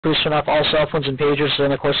Please turn off all cell phones and pagers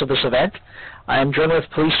during the course of this event. I am joined with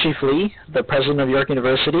Police Chief Lee, the President of York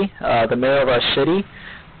University, the Mayor of our city,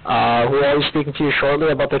 who will be speaking to you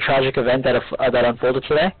shortly about the tragic event that unfolded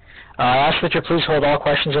today. I ask that you please hold all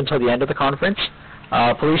questions until the end of the conference.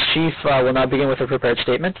 Police Chief will now begin with a prepared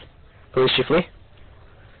statement. Police Chief Lee.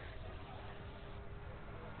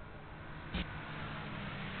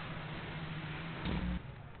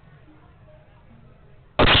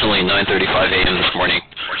 Approximately 9:35 a.m. this morning,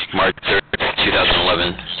 March 3rd,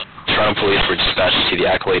 2011, Toronto police were dispatched to the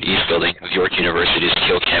Accolade East building of York University's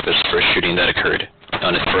Keele campus for a shooting that occurred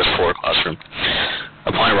on its first floor classroom.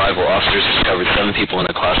 Upon arrival, officers discovered 7 people in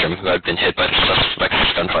the classroom who had been hit by the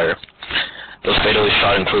suspect's gunfire. Those fatally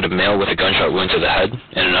shot include a male with a gunshot wound to the head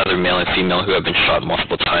and another male and female who had been shot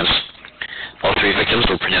multiple times. All 3 victims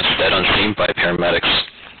were pronounced dead on scene by paramedics.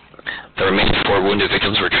 The remaining 4 wounded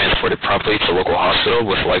victims were transported promptly to a local hospital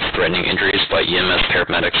with life-threatening injuries by EMS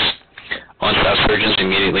paramedics. On-staff surgeons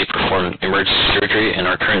immediately performed emergency surgery and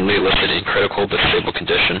are currently listed in critical but stable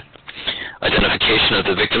condition. Identification of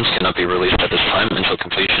the victims cannot be released at this time until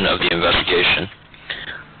completion of the investigation.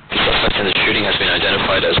 The suspect in the shooting has been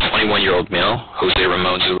identified as 21-year-old male, Jose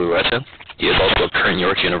Ramon Zulueta. He is also a current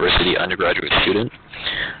York University undergraduate student.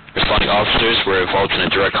 Responding officers were involved in a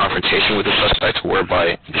direct confrontation with the suspect,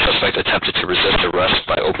 whereby the suspect attempted to resist arrest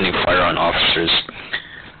by opening fire on officers.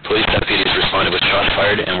 Police deputies responded with shots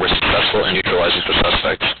fired and were successful in neutralizing the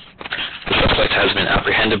suspect. The suspect has been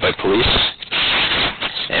apprehended by police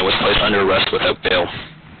and was placed under arrest without bail.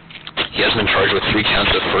 He has been charged with 3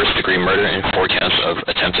 counts of first-degree murder and 4 counts of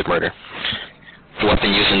attempted murder. The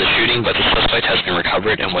weapon used in the shooting by the suspect has been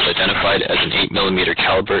recovered and was identified as an 8mm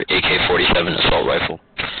caliber AK-47 assault rifle.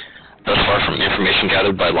 Thus far, from information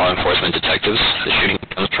gathered by law enforcement detectives, the shooting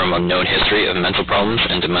comes from a known history of mental problems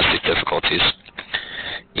and domestic difficulties.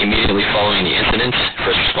 Immediately following the incident,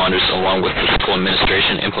 first responders along with the school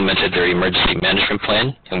administration implemented their emergency management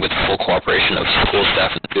plan, and with the full cooperation of school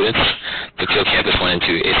staff and students, the Keele campus went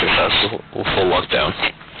into a successful full lockdown.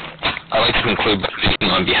 I'd like to conclude by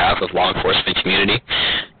speaking on behalf of law enforcement community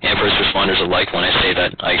and first responders alike when I say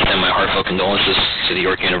that I extend my heartfelt condolences to the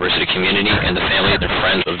York University community and the families and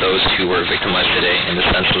friends of those who were victimized today in this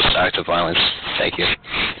senseless act of violence. Thank you.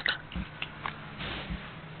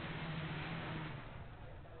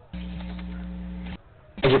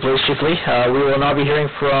 Thank you, Police Chief Lee. We will now be hearing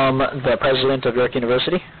from the President of York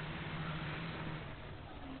University.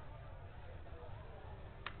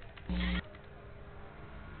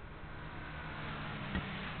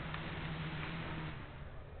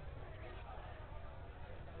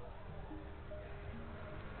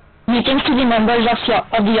 Greetings to the members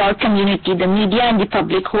of the York community, the media and the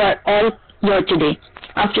public who are all here today.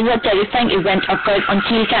 After the terrifying event occurred on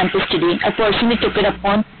Keele campus today, I personally took it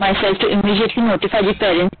upon myself to immediately notify the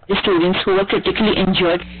parents, the students who were critically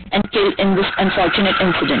injured and killed in this unfortunate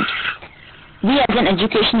incident. We as an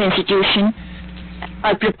educational institution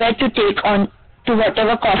are prepared to take on to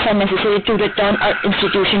whatever costs are necessary to return our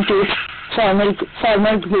institution to its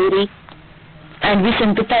former glory, and we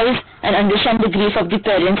sympathize and understand the grief of the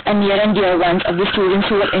parents and near and dear ones of the students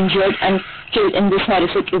who were injured and killed in this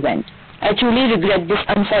horrific event. I truly regret this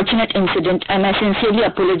unfortunate incident, and I sincerely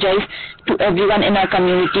apologize to everyone in our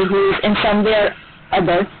community who is in some way or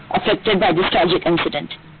other affected by this tragic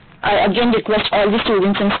incident. I again request all the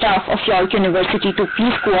students and staff of York University to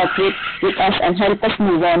please cooperate with us and help us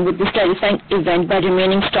move on with this terrifying event by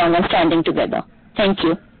remaining strong and standing together. Thank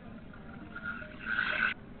you.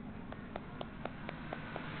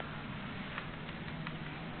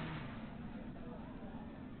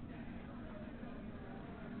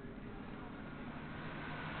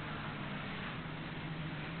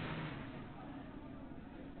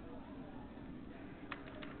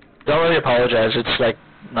 Don't really apologize. It's like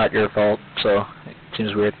not your fault, so it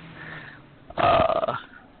seems weird. Right.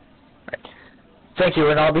 Thank you,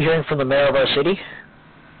 and I'll be hearing from the mayor of our city.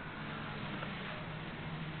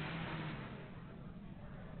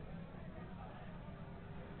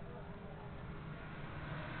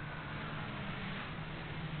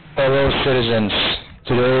 Fellow citizens,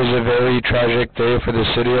 today is a very tragic day for the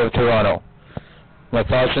city of Toronto. My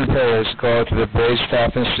thoughts and prayers go out to the brave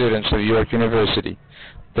staff and students of York University,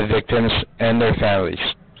 the victims and their families.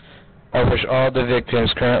 I wish all the victims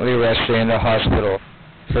currently resting in the hospital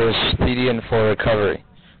for a speedy and full recovery.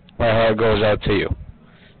 My heart goes out to you.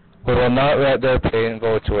 We will not let their pain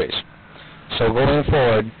go to waste. So going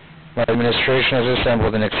forward, my administration has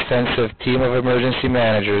assembled an extensive team of emergency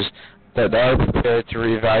managers that are prepared to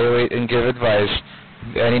reevaluate and give advice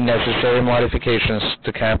of any necessary modifications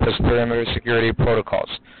to campus perimeter security protocols.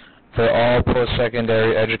 for all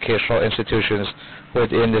post-secondary educational institutions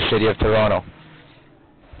within the City of Toronto.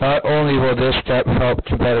 Not only will this step help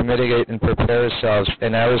to better mitigate and prepare ourselves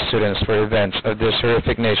and our students for events of this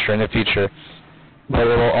horrific nature in the future, but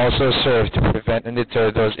it will also serve to prevent and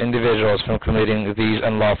deter those individuals from committing these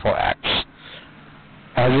unlawful acts.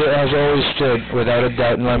 As it has always stood, without a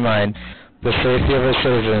doubt in my mind, the safety of our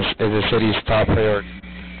citizens is the city's top priority.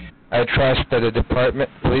 I trust that the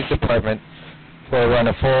police department will run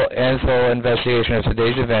a full and thorough investigation of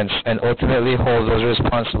today's events and ultimately hold those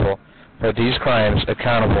responsible for these crimes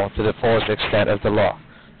accountable to the fullest extent of the law.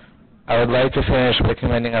 I would like to finish by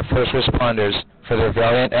commending our first responders for their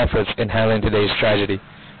valiant efforts in handling today's tragedy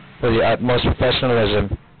with the utmost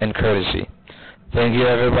professionalism and courtesy. Thank you,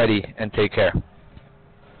 everybody, and take care.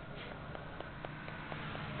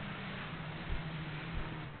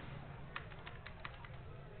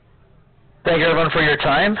 Thank you, everyone, for your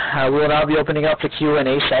time. We will now be opening up the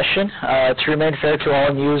Q&A session. To remain fair to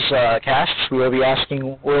all newscasts, we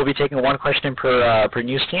will be taking one question per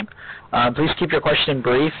news team. Please keep your question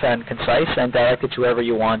brief and concise, and direct it to whoever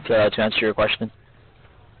you want to answer your question.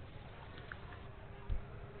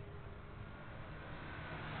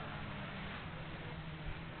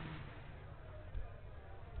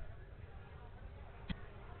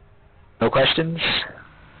 No questions?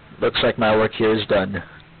 Looks like my work here is done.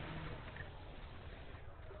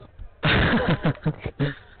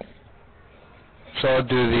 So I'll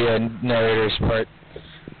do the narrator's part.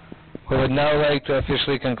 We would now like to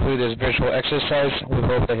officially conclude this virtual exercise. We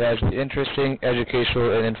hope it has been interesting,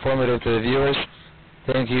 educational, and informative to the viewers.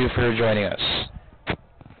 Thank you for joining us.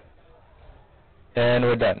 And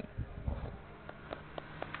we're done.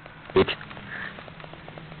 Good.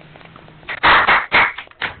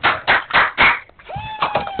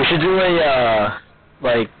 We should do a,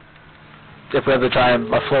 if we have the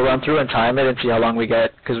time, a full run through and time it and see how long we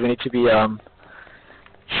get, because we need to be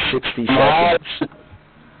 60 seconds.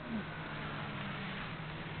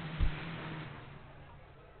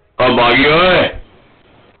 Oh my God!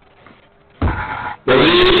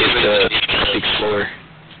 Really need to speak slower,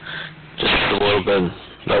 just a little bit.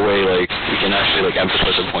 That way, we can actually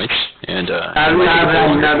emphasize the points and. Another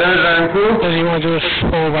run through. Does he want to do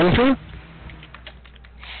a full run through?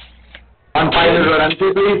 One final run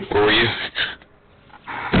through, please. Where were you?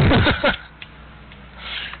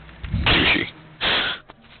 Sushi.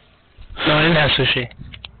 No, I didn't have sushi.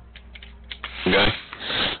 Okay.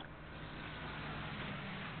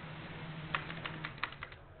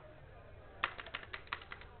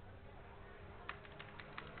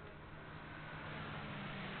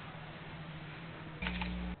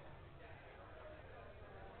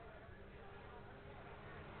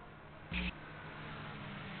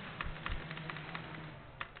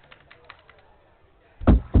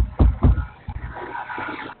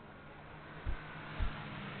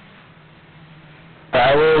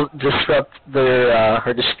 I will disrupt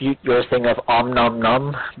or dispute your thing of om nom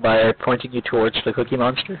nom by pointing you towards the Cookie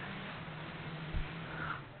Monster.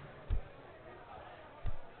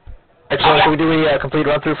 Alright, so should we do a complete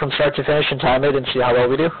run through from start to finish and time it and see how well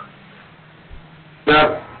we do?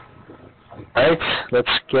 Yeah. Alright, let's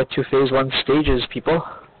get to phase 1 stages, people.